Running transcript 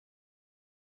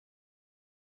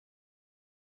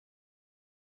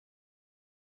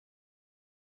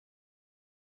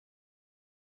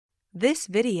This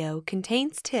video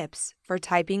contains tips for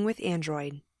typing with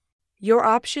Android. Your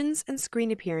options and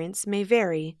screen appearance may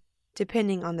vary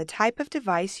depending on the type of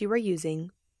device you are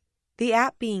using, the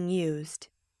app being used,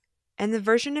 and the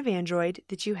version of Android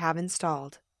that you have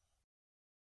installed.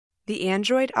 The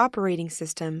Android operating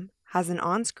system has an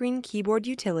on-screen keyboard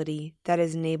utility that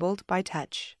is enabled by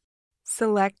touch.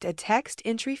 Select a text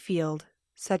entry field,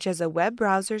 such as a web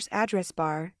browser's address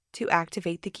bar, to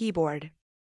activate the keyboard.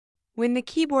 When the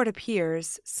keyboard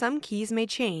appears, some keys may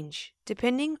change,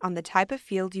 depending on the type of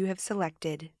field you have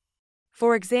selected.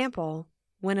 For example,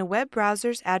 when a web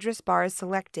browser's address bar is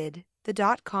selected,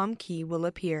 the .com key will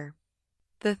appear.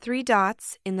 The three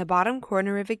dots in the bottom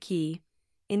corner of a key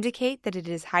indicate that it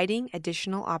is hiding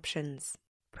additional options.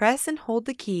 Press and hold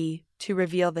the key to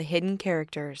reveal the hidden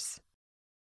characters.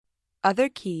 Other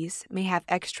keys may have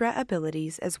extra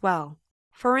abilities as well.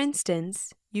 For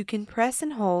instance, you can press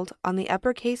and hold on the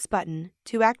uppercase button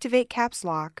to activate caps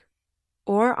lock,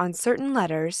 or on certain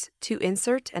letters to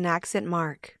insert an accent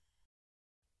mark.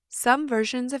 Some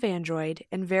versions of Android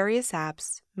and various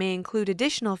apps may include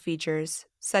additional features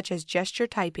such as gesture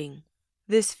typing.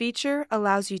 This feature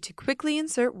allows you to quickly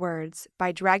insert words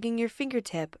by dragging your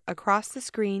fingertip across the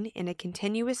screen in a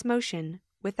continuous motion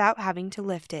without having to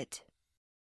lift it.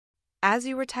 As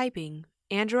you are typing,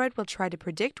 Android will try to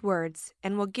predict words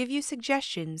and will give you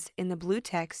suggestions in the blue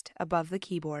text above the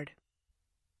keyboard.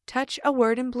 Touch a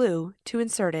word in blue to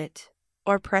insert it,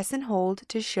 or press and hold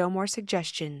to show more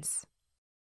suggestions.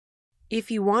 If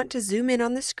you want to zoom in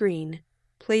on the screen,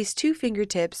 place two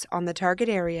fingertips on the target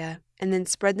area and then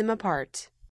spread them apart.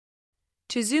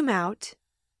 To zoom out,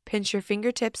 pinch your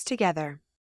fingertips together.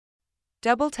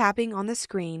 Double tapping on the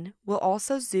screen will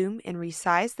also zoom and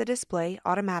resize the display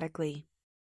automatically.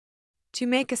 To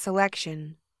make a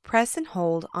selection, press and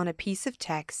hold on a piece of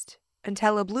text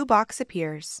until a blue box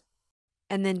appears,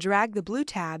 and then drag the blue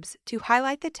tabs to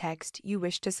highlight the text you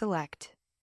wish to select.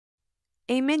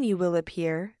 A menu will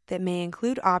appear that may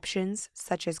include options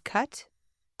such as cut,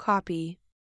 copy,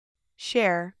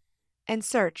 share, and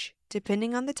search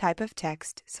depending on the type of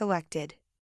text selected.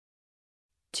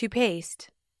 To paste,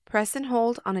 press and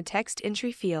hold on a text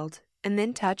entry field and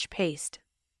then touch Paste.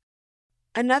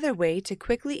 Another way to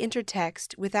quickly enter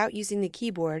text without using the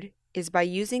keyboard is by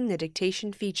using the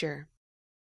dictation feature.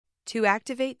 To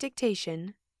activate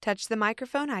dictation, touch the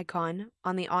microphone icon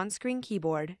on the on-screen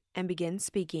keyboard and begin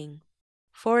speaking.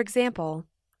 For example,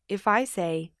 if I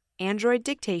say Android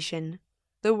dictation,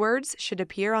 the words should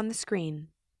appear on the screen.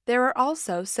 There are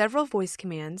also several voice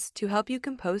commands to help you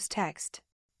compose text,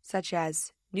 such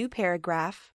as new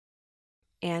paragraph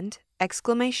and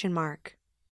exclamation mark.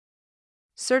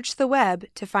 Search the web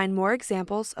to find more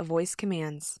examples of voice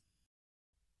commands.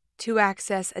 To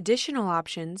access additional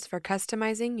options for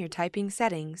customizing your typing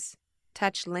settings,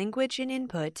 touch Language and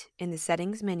Input in the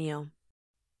Settings menu.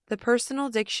 The Personal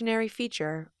Dictionary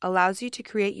feature allows you to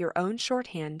create your own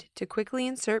shorthand to quickly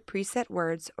insert preset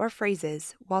words or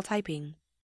phrases while typing.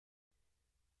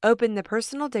 Open the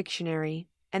Personal Dictionary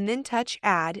and then touch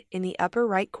Add in the upper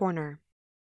right corner.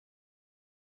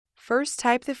 First,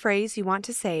 type the phrase you want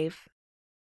to save,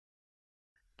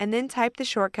 and then type the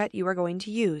shortcut you are going to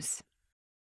use.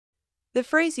 The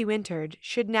phrase you entered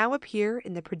should now appear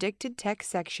in the predicted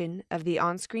text section of the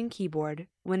on-screen keyboard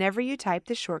whenever you type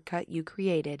the shortcut you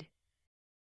created.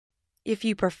 If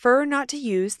you prefer not to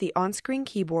use the on-screen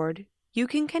keyboard, you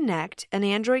can connect an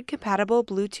Android-compatible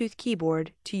Bluetooth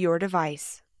keyboard to your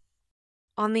device.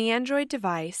 On the Android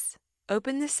device,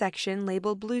 open the section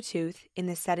labeled Bluetooth in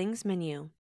the Settings menu.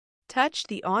 Touch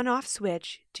the on-off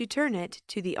switch to turn it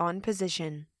to the on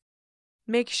position.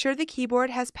 Make sure the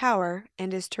keyboard has power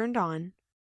and is turned on,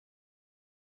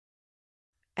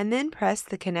 and then press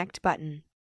the Connect button.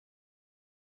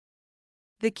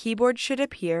 The keyboard should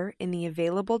appear in the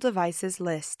Available Devices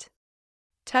list.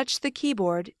 Touch the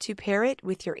keyboard to pair it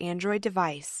with your Android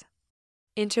device.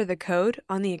 Enter the code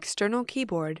on the external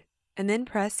keyboard and then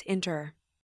press Enter.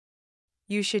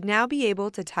 You should now be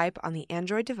able to type on the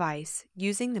Android device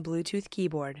using the Bluetooth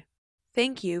keyboard.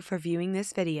 Thank you for viewing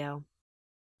this video.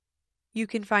 You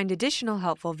can find additional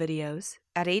helpful videos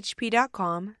at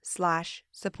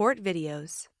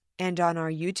hp.com/supportvideos and on our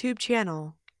YouTube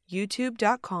channel,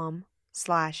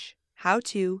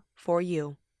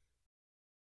 youtube.com/howto4u.